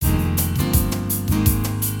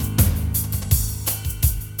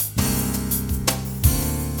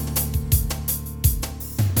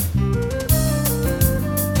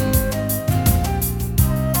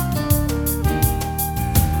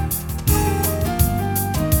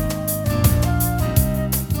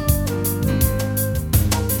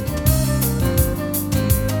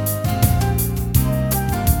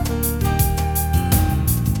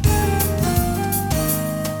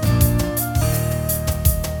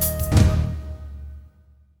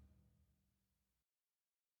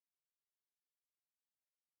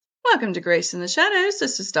welcome to Grace in the Shadows.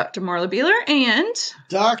 This is Dr. Marla Beeler and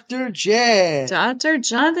Dr. J. Dr.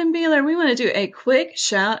 Jonathan Beeler. We want to do a quick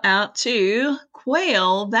shout out to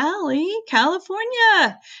Quail Valley,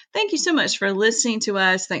 California. Thank you so much for listening to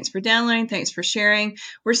us. Thanks for downloading. Thanks for sharing.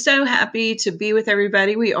 We're so happy to be with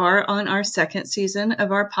everybody. We are on our second season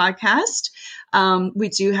of our podcast. We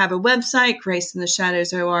do have a website,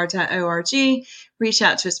 graceintheshadowsor.org. Reach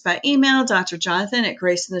out to us by email, Dr. Jonathan at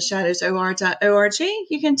graceintheshadowsor.org.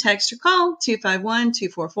 You can text or call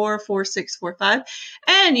 251-244-4645.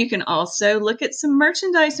 And you can also look at some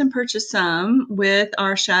merchandise and purchase some with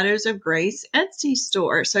our Shadows of Grace Etsy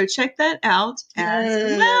store. So check that out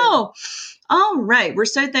as well. All right. We're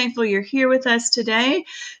so thankful you're here with us today.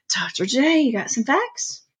 Dr. J, you got some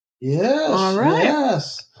facts? Yes. All right.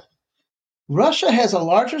 Yes. Russia has a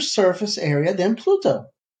larger surface area than Pluto,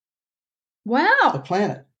 the Wow.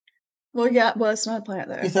 planet. Well, yeah. Well, it's not a planet,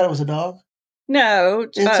 though. You thought it was a dog? No.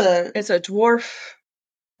 It's a dwarf.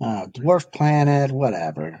 Dwarf planet,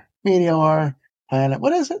 whatever. Meteor planet.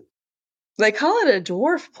 What is it? They call it a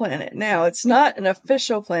dwarf planet now. It's not an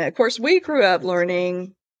official planet. Of course, we grew up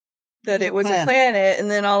learning that it was a planet,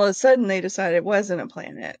 and then all of a sudden they decided it wasn't a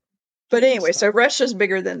planet. But anyway, so Russia's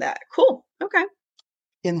bigger than that. Cool. Okay.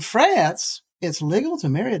 In France, it's legal to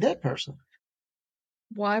marry a dead person.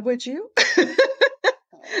 Why would you?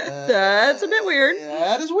 That's a bit weird.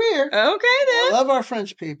 That is weird. Okay, then. I love our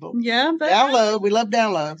French people. Yeah, but download. We love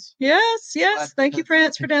downloads. Yes. Thank you,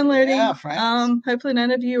 France, for downloading. Yeah, France. Hopefully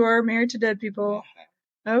none of you are married to dead people.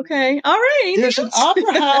 Okay. All right. There's an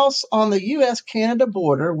opera house on the U.S.-Canada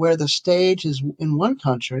border where the stage is in one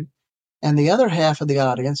country and the other half of the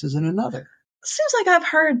audience is in another. Seems like I've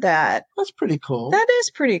heard that. That's pretty cool. That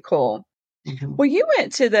is pretty cool. Mm-hmm. Well, you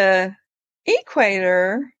went to the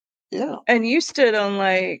equator. Yeah. And you stood on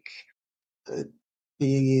like the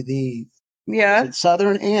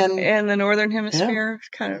southern and the northern hemisphere. Yeah.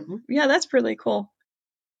 Kind of. Yeah, that's pretty cool.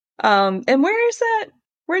 And where is that?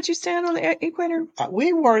 Where'd you stand on the equator?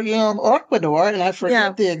 We were in Ecuador, and I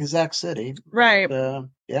forget the exact city. Right.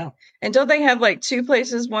 Yeah. And don't they have like two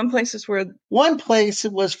places? One place it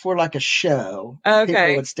was for like a show. Okay.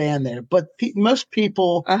 People would stand there. But most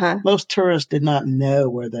people, most tourists did not know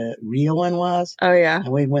where the real one was. Oh, yeah.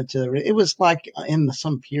 And we went to it was like in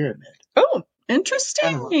some pyramid. Oh,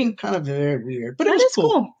 interesting. Kind of very weird. But that it was is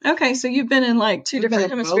cool. Okay, so you've been in like two different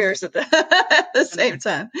hemispheres at the same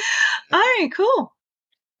time. All right, cool.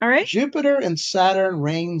 All right. Jupiter and Saturn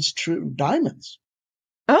rains true diamonds.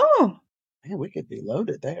 Oh. Man, we could be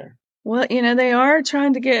loaded there. Well, they are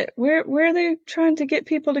trying to get where are they trying to get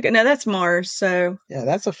people to go? No, that's Mars. So yeah,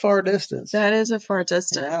 that's a far distance. That is a far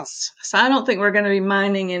distance. Yeah. So I don't think we're going to be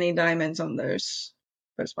mining any diamonds on those.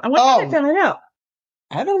 I wonder if they found it out.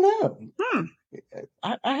 I don't know.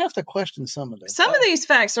 I have to question some of this. Some of these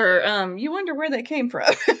facts are, you wonder where they came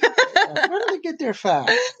from. Where do they get their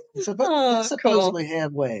facts? They supposedly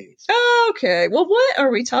have ways. Okay. Well, what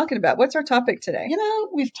are we talking about? What's our topic today?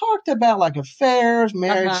 We've talked about like affairs,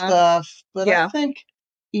 marriage stuff, but I think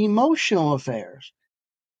emotional affairs.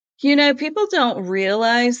 People don't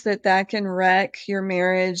realize that can wreck your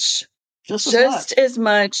marriage just as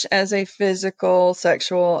much as a physical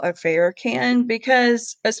sexual affair can,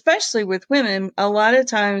 because especially with women, a lot of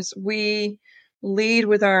times we lead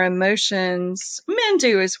with our emotions. Men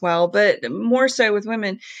do as well, but more so with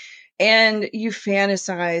women. And you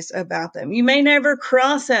fantasize about them. You may never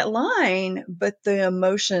cross that line, but the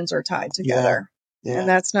emotions are tied together. Yeah. And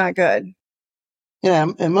that's not good.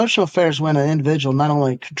 Emotional affairs when an individual not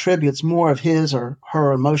only contributes more of his or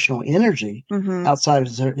her emotional energy outside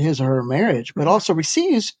of his or her marriage, but also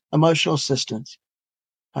receives emotional assistance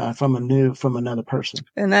from another person.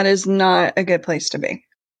 And that is not a good place to be.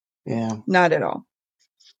 Yeah. Not at all.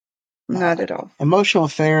 Not at all. Emotional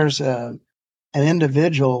affairs, an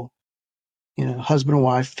individual, husband and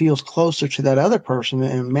wife, feels closer to that other person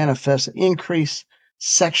and manifests increased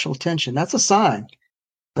sexual tension. That's a sign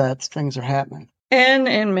that things are happening.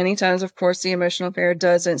 And many times, of course, the emotional affair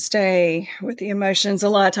doesn't stay with the emotions. A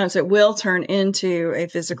lot of times it will turn into a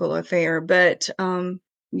physical affair, but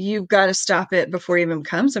you've got to stop it before it even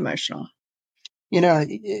becomes emotional.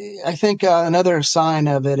 I think another sign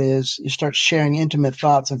of it is you start sharing intimate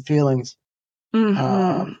thoughts and feelings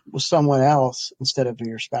with someone else instead of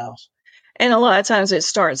your spouse. And a lot of times it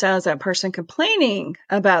starts out as that person complaining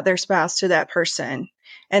about their spouse to that person.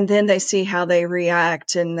 And then they see how they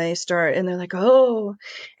react and they're like, oh,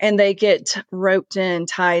 and they get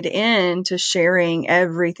tied in to sharing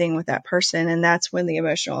everything with that person. And that's when the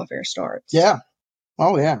emotional affair starts. Yeah.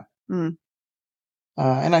 Oh, yeah. And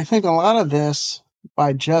I think a lot of this,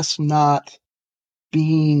 by just not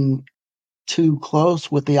being too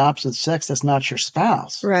close with the opposite sex that's not your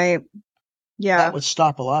spouse. Right. Yeah. That would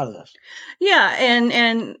stop a lot of this. Yeah.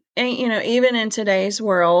 And even in today's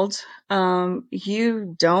world,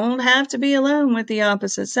 you don't have to be alone with the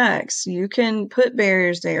opposite sex. You can put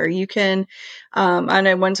barriers there. You can, I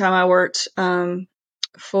know one time I worked,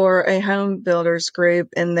 for a home builders group,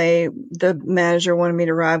 and the manager wanted me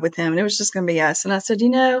to ride with him, and it was just going to be us. And I said,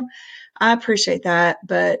 I appreciate that,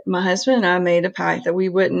 but my husband and I made a pact that we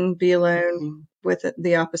wouldn't be alone with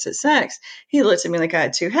the opposite sex. He looked at me like I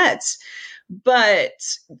had two heads. But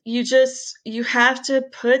you have to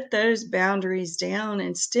put those boundaries down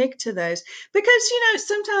and stick to those, because,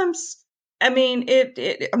 sometimes,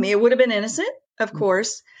 it would have been innocent, of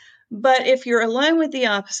course. But if you're alone with the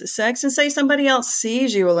opposite sex, and say somebody else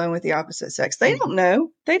sees you alone with the opposite sex, they don't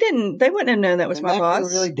know. They wouldn't have known that was my boss. That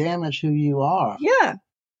can really damage who you are. Yeah.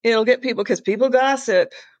 It'll get people, because people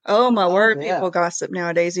gossip. Oh, my word, people gossip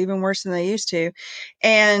nowadays, even worse than they used to.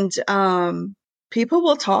 And people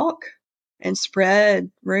will talk and spread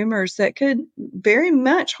rumors that could very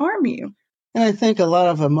much harm you. And I think a lot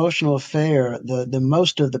of emotional affair, the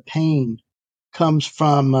most of the pain comes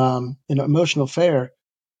from emotional affair,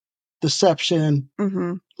 deception,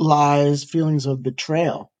 lies, feelings of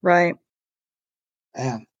betrayal. Right.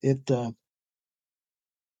 And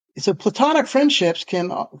so platonic friendships can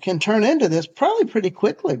turn into this probably pretty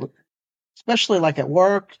quickly, especially like at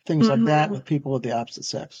work, things like that, with people of the opposite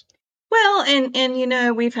sex. Well,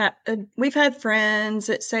 and we've had friends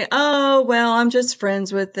that say, "Oh, well, I'm just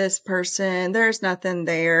friends with this person. There's nothing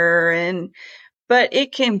there," but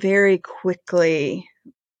it can very quickly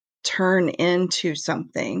turn into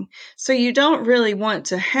something. So you don't really want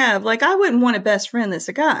to have, like, I wouldn't want a best friend that's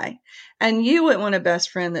a guy, and you wouldn't want a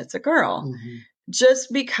best friend that's a girl,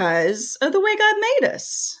 just because of the way God made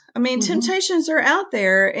us. I mean, temptations are out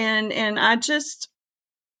there, and I just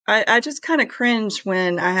kind of cringe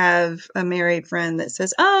when I have a married friend that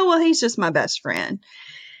says, "Oh, well, he's just my best friend."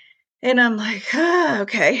 And I'm like,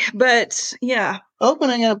 okay. But yeah.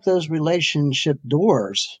 Opening up those relationship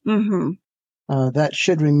doors that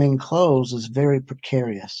should remain closed is very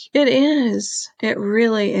precarious. It is. It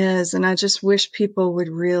really is. And I just wish people would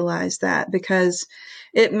realize that, because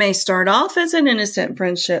it may start off as an innocent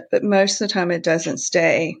friendship, but most of the time it doesn't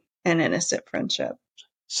stay an innocent friendship.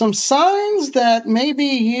 Some signs that maybe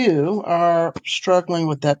you are struggling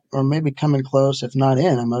with that, or maybe coming close, if not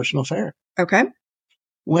in, emotional affair. Okay.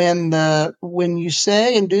 When you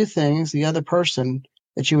say and do things, the other person,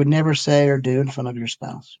 that you would never say or do in front of your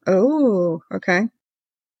spouse. Oh, okay.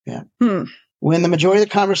 Yeah. When the majority of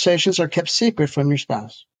the conversations are kept secret from your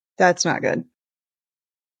spouse. That's not good.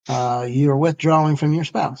 You're withdrawing from your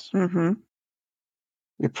spouse. You're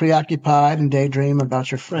preoccupied and daydream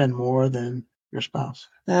about your friend more than your spouse.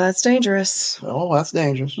 That's dangerous. Oh, that's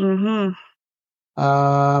dangerous.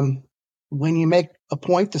 When you make a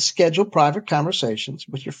point to schedule private conversations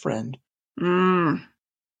with your friend.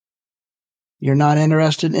 You're not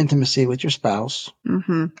interested in intimacy with your spouse,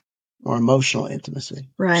 or emotional intimacy,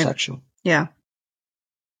 right? Sexual. Yeah.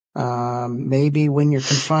 Maybe when you're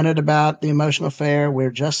confronted about the emotional affair,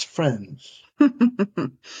 we're just friends.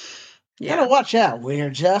 Yeah. Gotta watch out.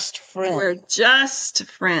 We're just friends. We're just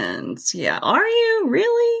friends. Yeah. Are you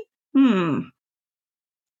really?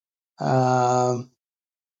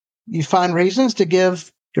 You find reasons to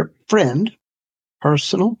give your friend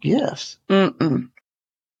personal gifts. No.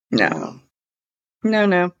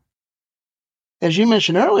 No. As you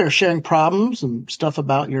mentioned earlier, sharing problems and stuff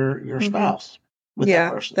about your spouse with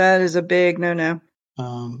that person. That is a big no.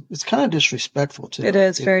 It's kind of disrespectful too. It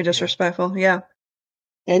is very disrespectful. Yeah.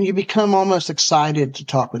 And you become almost excited to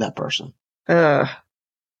talk with that person. Yeah.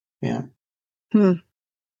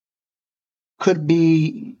 Could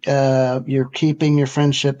be you're keeping your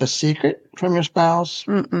friendship a secret from your spouse.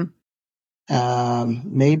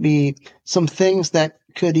 Maybe some things that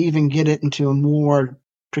could even get it into a more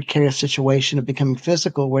precarious situation of becoming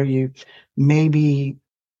physical, where you maybe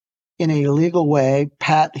in a illegal way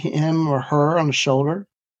pat him or her on the shoulder,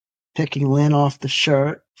 picking lint off the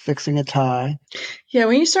shirt, fixing a tie. Yeah,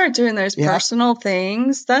 when you start doing those personal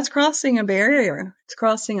things, that's crossing a barrier. It's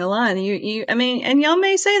crossing a line. And y'all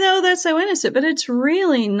may say, though, that's so innocent, but it's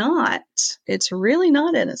really not. It's really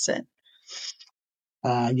not innocent.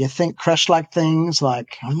 You think crush-like things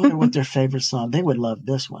like, I wonder what their favorite song. They would love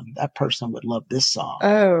this one. That person would love this song.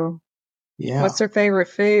 Oh. Yeah. What's their favorite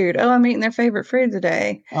food? Oh, I'm eating their favorite food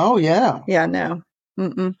today. Oh, yeah. Yeah, no.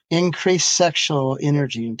 Increase sexual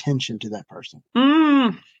energy and tension to that person.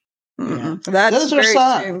 Yeah. Those are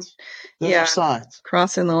signs. Those are signs.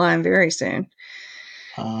 Crossing the line very soon.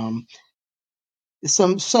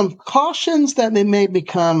 some cautions that they may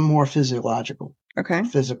become more physical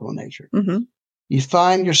in nature. Mm-hmm. You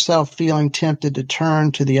find yourself feeling tempted to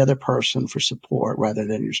turn to the other person for support rather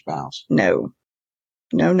than your spouse. No.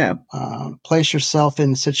 Place yourself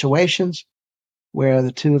in situations where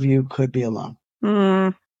the two of you could be alone.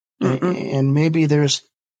 And maybe there's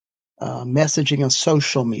messaging on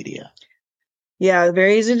social media. Yeah,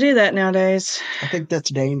 very easy to do that nowadays. I think that's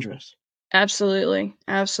dangerous. Absolutely.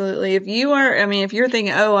 If you're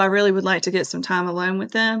thinking, oh, I really would like to get some time alone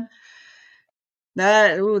with them,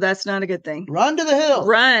 that's not a good thing. Run to the hills.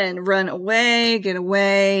 Run away, get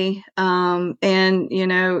away. And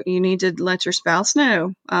you need to let your spouse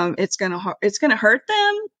know. It's going to hurt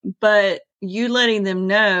them, but you letting them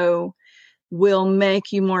know will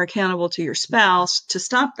make you more accountable to your spouse to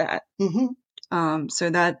stop that. Mm-hmm. So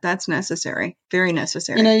that's necessary. Very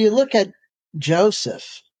necessary. You look at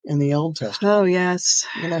Joseph in the Old Testament. Oh, yes.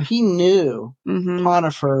 He knew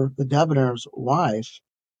Potiphar, the governor's wife,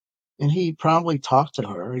 and he probably talked to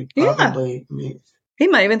her. He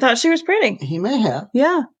might even thought she was pretty. He may have.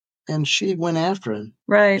 Yeah. And she went after him.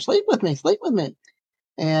 Right. Sleep with me.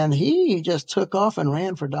 And he just took off and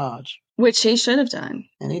ran for Dodge. Which he should have done.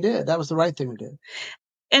 And he did. That was the right thing to do.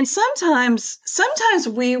 And sometimes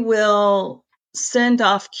we will send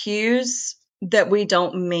off cues that we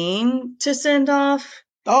don't mean to send off.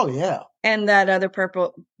 Oh, yeah. And that other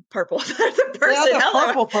purple person.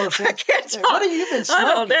 Purple person. I can't talk. What have you been smoking?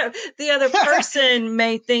 I don't know. The other person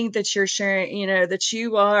may think that you're sharing, that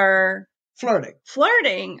you are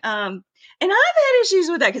flirting. And I've had issues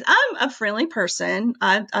with that because I'm a friendly person.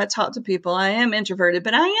 I talk to people. I am introverted,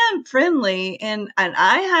 but I am friendly, and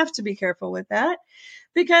I have to be careful with that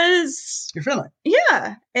because you're friendly.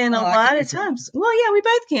 Yeah, and a lot of times, well, yeah, we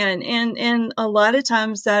both can, and a lot of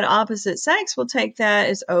times that opposite sex will take that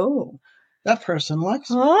as that person likes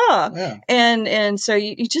me. Yeah. And so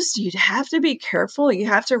you'd have to be careful. You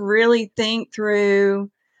have to really think through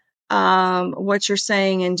what you're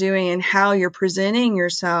saying and doing and how you're presenting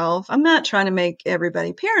yourself. I'm not trying to make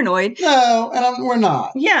everybody paranoid. No, and we're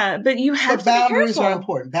not. Yeah, but you have to be careful. Boundaries are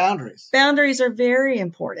important. Boundaries are very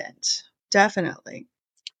important. Definitely.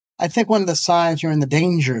 I think one of the signs you're in the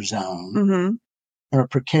danger zone or a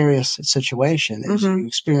precarious situation is you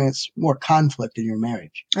experience more conflict in your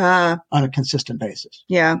marriage on a consistent basis.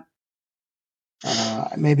 Yeah.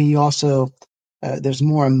 Maybe you also there's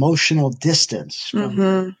more emotional distance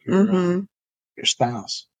from your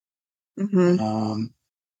spouse.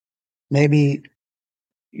 Maybe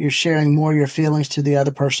you're sharing more of your feelings to the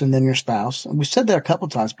other person than your spouse. And we've said that a couple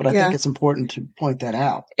of times, but I think it's important to point that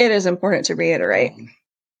out. It is important to reiterate.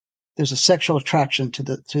 There's a sexual attraction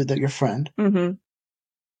to your friend.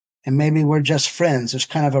 And maybe we're just friends. There's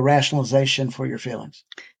kind of a rationalization for your feelings.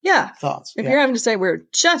 Yeah. Thoughts. If you're having to say we're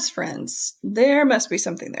just friends, there must be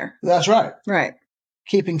something there. That's right. Right.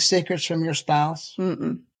 Keeping secrets from your spouse.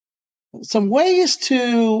 Some ways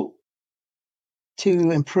to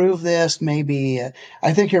improve this, maybe,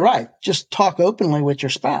 I think you're right. Just talk openly with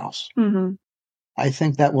your spouse. I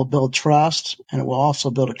think that will build trust, and it will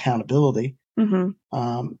also build accountability.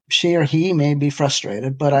 She or he may be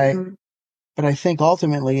frustrated, but I think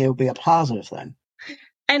ultimately it will be a positive thing.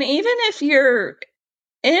 And even if you're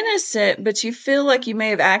innocent, but you feel like you may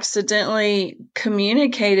have accidentally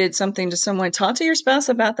communicated something to someone, talk to your spouse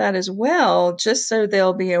about that as well, just so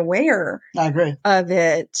they'll be aware I agree. of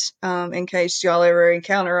it in case y'all ever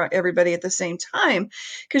encounter everybody at the same time,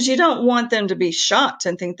 because you don't want them to be shocked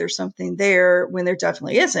and think there's something there when there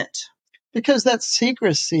definitely isn't. Because that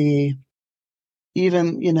secrecy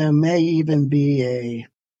may even be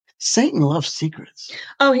Satan loves secrets.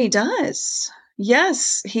 Oh, he does.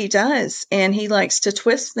 Yes, he does. And he likes to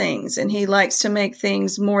twist things, and he likes to make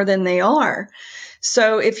things more than they are.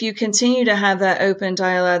 So if you continue to have that open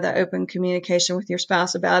dialogue, that open communication with your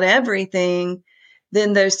spouse about everything,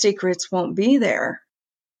 then those secrets won't be there.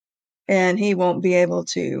 And he won't be able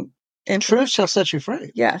to. Truth shall set you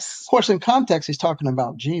free. Yes. Of course, in context, he's talking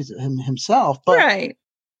about Jesus himself. But, right.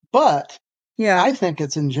 But yeah, I think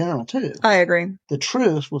it's in general, too. I agree. The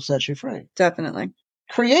truth will set you free. Definitely.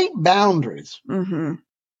 Create boundaries.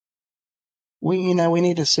 We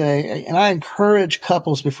need to say, and I encourage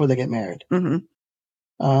couples before they get married.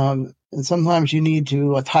 And sometimes you need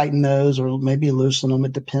to tighten those or maybe loosen them.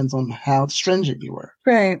 It depends on how stringent you were.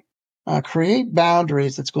 Right. Create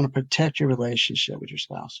boundaries that's going to protect your relationship with your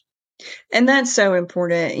spouse. And that's so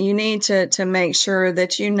important. You need to make sure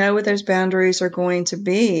that you know what those boundaries are going to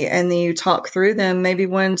be, and then you talk through them. Maybe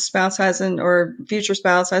one spouse or future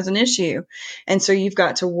spouse has an issue. And so you've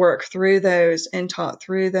got to work through those and talk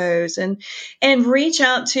through those and reach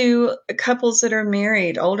out to couples that are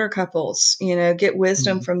married, older couples, get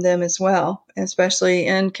wisdom from them as well, especially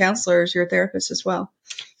in counselors, your therapists as well.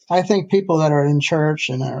 I think people that are in church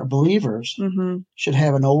and are believers should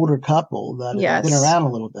have an older couple that has been around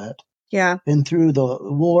a little bit. Yeah. Been through the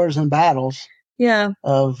wars and battles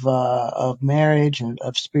of marriage and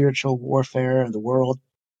of spiritual warfare in the world.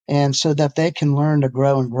 And so that they can learn to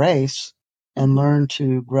grow in grace and learn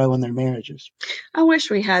to grow in their marriages. I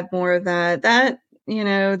wish we had more of that.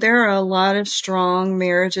 There are a lot of strong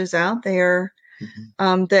marriages out there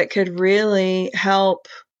that could really help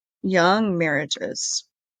young marriages.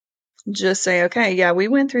 Just say, okay, yeah, we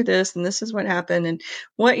went through this and this is what happened and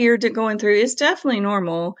what you're going through is definitely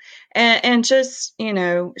normal. And just,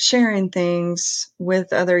 sharing things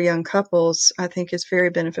with other young couples, I think is very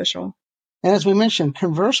beneficial. And as we mentioned,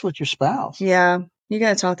 converse with your spouse. Yeah. You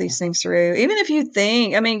got to talk these things through. Even if you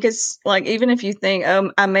think, even if you think,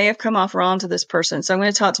 I may have come off wrong to this person, so I'm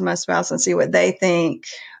going to talk to my spouse and see what they think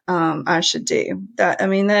I should do.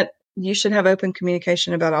 That you should have open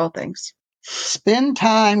communication about all things. Spend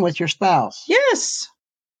time with your spouse. Yes.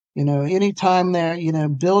 Anytime there,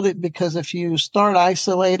 build it, because if you start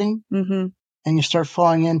isolating and you start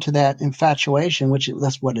falling into that infatuation,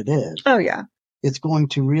 that's what it is. Oh, yeah. It's going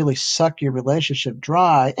to really suck your relationship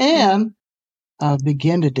dry and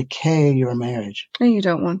begin to decay your marriage. And you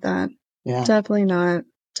don't want that. Yeah. Definitely not.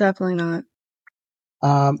 Definitely not.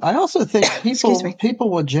 I also think people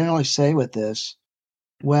would generally say with this,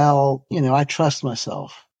 well, I trust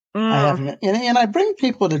myself. And I bring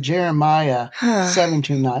people to Jeremiah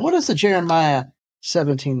 17:9. What does the Jeremiah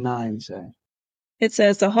 17:9 say? It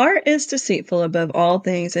says, the heart is deceitful above all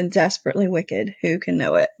things and desperately wicked. Who can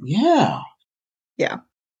know it? Yeah. Yeah.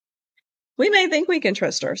 We may think we can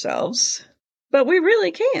trust ourselves, but we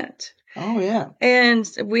really can't. Oh, yeah. And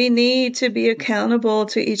we need to be accountable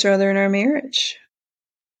to each other in our marriage.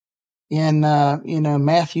 In,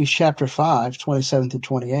 Matthew chapter 5, 27 to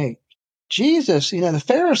 28, Jesus, the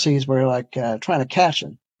Pharisees were trying to catch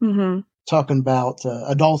him, talking about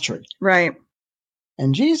adultery. Right.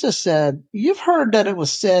 And Jesus said, you've heard that it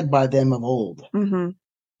was said by them of old,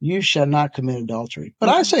 you shall not commit adultery. But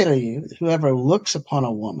I say to you, whoever looks upon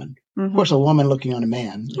a woman, of course, a woman looking on a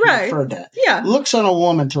man, right? You've heard that. Yeah. Looks on a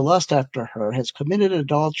woman to lust after her, has committed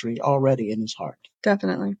adultery already in his heart.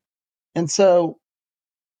 Definitely. And so,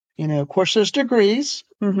 of course, there's degrees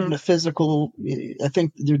in the physical. I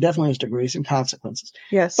think there definitely is degrees and consequences.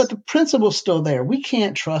 Yes. But the principle's still there. We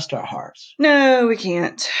can't trust our hearts. No, we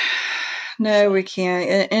can't. No, we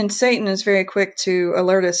can't. And Satan is very quick to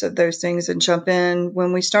alert us of those things and jump in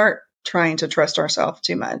when we start trying to trust ourselves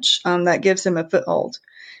too much. That gives him a foothold.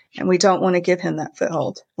 And we don't want to give him that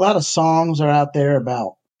foothold. A lot of songs are out there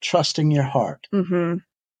about trusting your heart. Mm-hmm.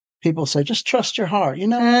 People say, just trust your heart.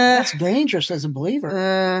 That's dangerous as a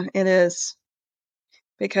believer. It is.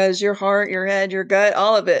 Because your heart, your head, your gut,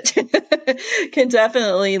 all of it can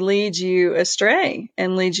definitely lead you astray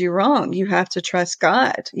and lead you wrong. You have to trust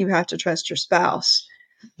God. You have to trust your spouse.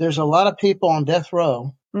 There's a lot of people on death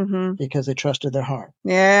row because they trusted their heart.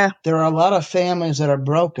 Yeah. There are a lot of families that are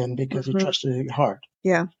broken because they trusted their heart.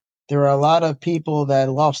 Yeah. There are a lot of people that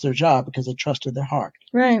lost their job because they trusted their heart.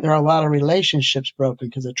 Right. There are a lot of relationships broken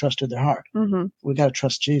because they trusted their heart. We got to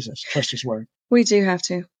trust Jesus, trust his word. We do have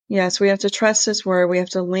to. Yes, we have to trust his word. We have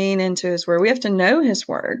to lean into his word. We have to know his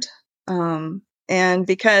word. And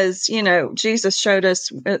because, Jesus showed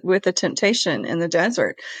us with the temptation in the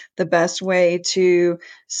desert, the best way to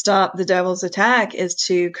stop the devil's attack is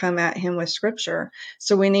to come at him with scripture.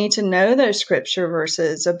 So we need to know those scripture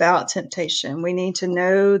verses about temptation. We need to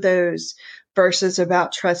know those verses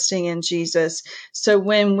about trusting in Jesus. So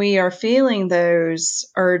when we are feeling those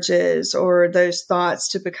urges or those thoughts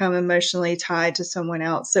to become emotionally tied to someone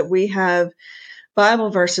else, that we have Bible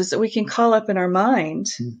verses that we can call up in our mind.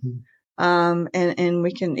 And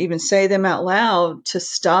we can even say them out loud to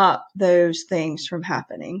stop those things from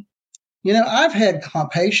happening. I've had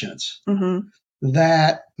patients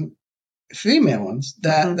that, female ones,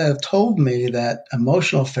 that have told me that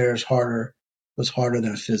emotional affair was harder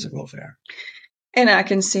than a physical affair. And I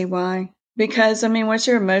can see why. Because, once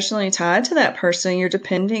you're emotionally tied to that person, you're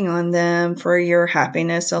depending on them for your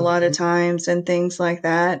happiness a lot of times and things like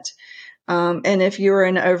that. And if you're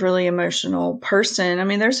an overly emotional person,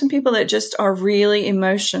 there's some people that just are really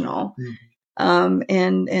emotional.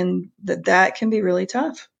 And that can be really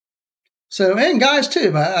tough. So, and guys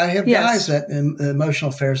too, but I have guys that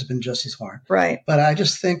emotional affairs have been just as hard. Right. But I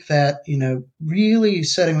just think that, really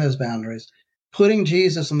setting those boundaries, putting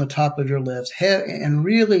Jesus on the top of your list, and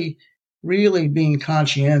really, really being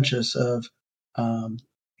conscientious of, of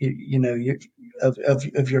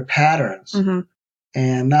your patterns,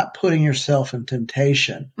 and not putting yourself in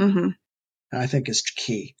temptation, I think is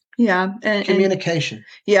key. Yeah. And communication.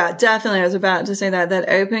 Yeah, definitely. I was about to say that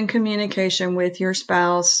open communication with your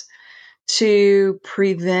spouse to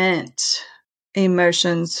prevent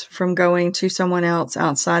emotions from going to someone else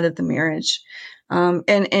outside of the marriage. And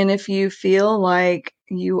if you feel like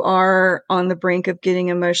you are on the brink of getting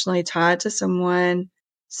emotionally tied to someone,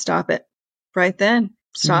 stop it right then.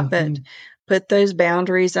 Stop it. Put those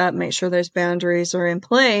boundaries up, make sure those boundaries are in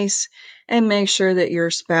place, and make sure that your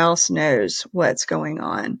spouse knows what's going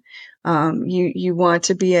on. You want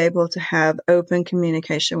to be able to have open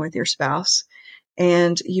communication with your spouse,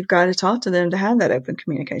 and you've got to talk to them to have that open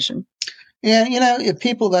communication. And, if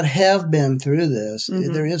people that have been through this,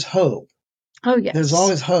 there is hope. Oh, yes. There's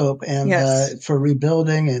always hope, and for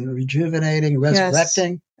rebuilding and rejuvenating,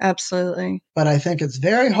 resurrecting. Yes, absolutely. But I think it's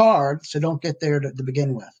very hard, so don't get there to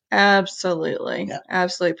begin with. Absolutely. Yeah.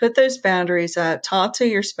 Absolutely. Put those boundaries up. Talk to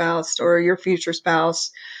your spouse or your future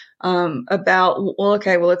spouse about,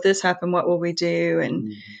 if this happened, what will we do?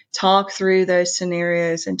 And talk through those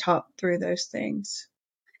scenarios and talk through those things.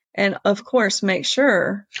 And of course, make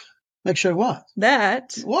sure what?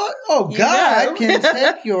 That. What? Oh, God can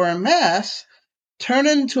take your mess, turn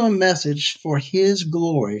it into a message for his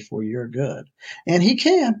glory, for your good. And he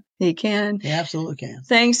can. He can. He absolutely can.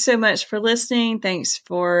 Thanks so much for listening. Thanks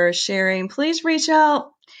for sharing. Please reach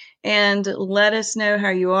out and let us know how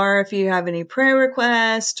you are. If you have any prayer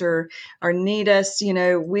requests or need us,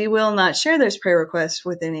 we will not share those prayer requests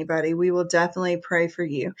with anybody. We will definitely pray for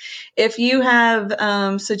you. If you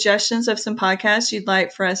have suggestions of some podcasts you'd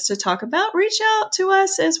like for us to talk about, reach out to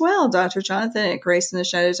us as well. Dr. Jonathan at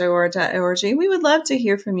graceintheshadowsor.org. We would love to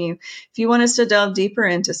hear from you. If you want us to delve deeper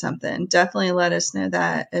into something, definitely let us know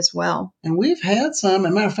that as well. And we've had some.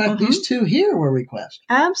 As a matter of fact, these two here were requests.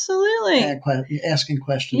 Absolutely. Asking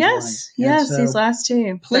questions. Yes, so these last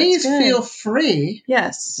two. Please feel free.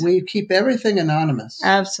 Yes. We keep everything anonymous.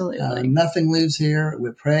 Absolutely. Nothing lives here.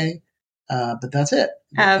 We pray. But that's it.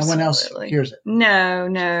 Absolutely. No one else hears it.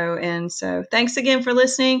 No. And so thanks again for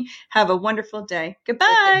listening. Have a wonderful day.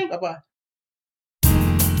 Goodbye. Bye-bye.